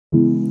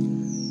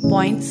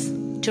Points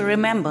to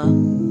remember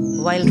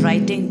while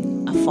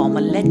writing a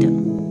formal letter.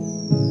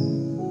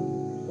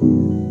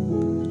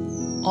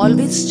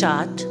 Always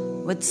start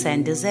with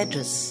sender's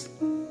address.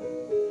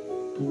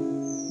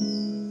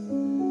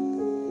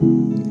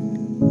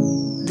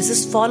 This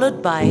is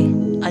followed by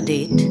a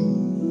date.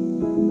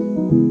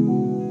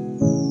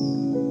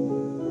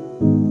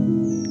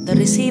 The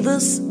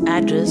receiver's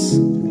address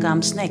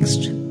comes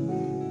next.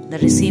 The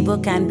receiver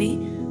can be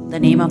the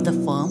name of the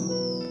firm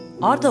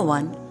or the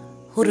one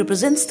who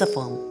represents the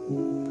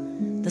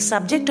firm. The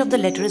subject of the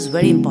letter is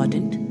very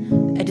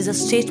important. It is a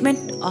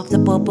statement of the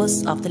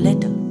purpose of the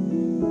letter.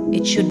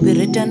 It should be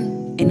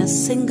written in a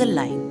single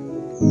line.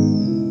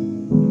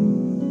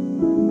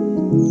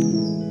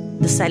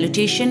 The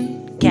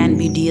salutation can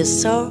be dear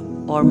sir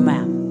or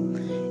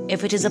ma'am.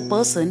 If it is a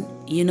person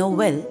you know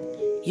well,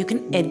 you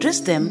can address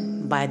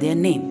them by their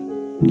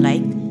name,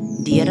 like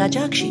Dear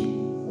Rajakshi.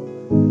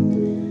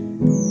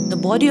 The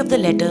body of the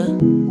letter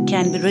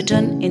can be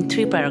written in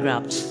 3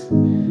 paragraphs.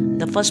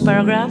 The first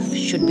paragraph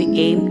should be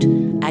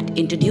aimed at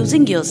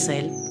introducing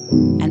yourself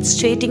and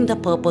stating the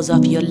purpose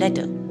of your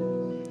letter.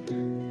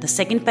 The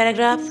second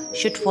paragraph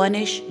should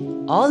furnish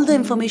all the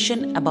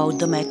information about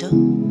the matter.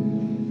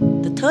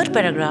 The third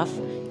paragraph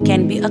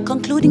can be a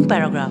concluding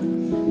paragraph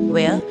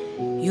where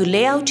you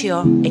lay out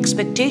your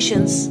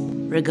expectations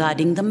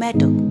regarding the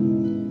matter.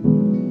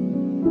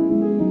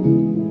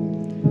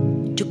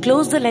 To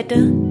close the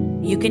letter,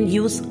 you can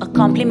use a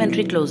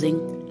complimentary closing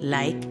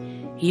like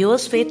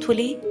yours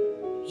faithfully,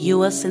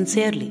 yours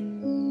sincerely.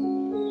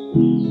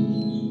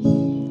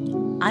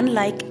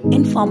 Unlike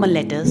informal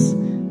letters,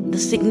 the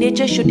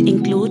signature should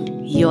include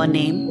your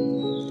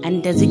name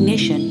and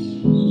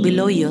designation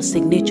below your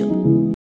signature.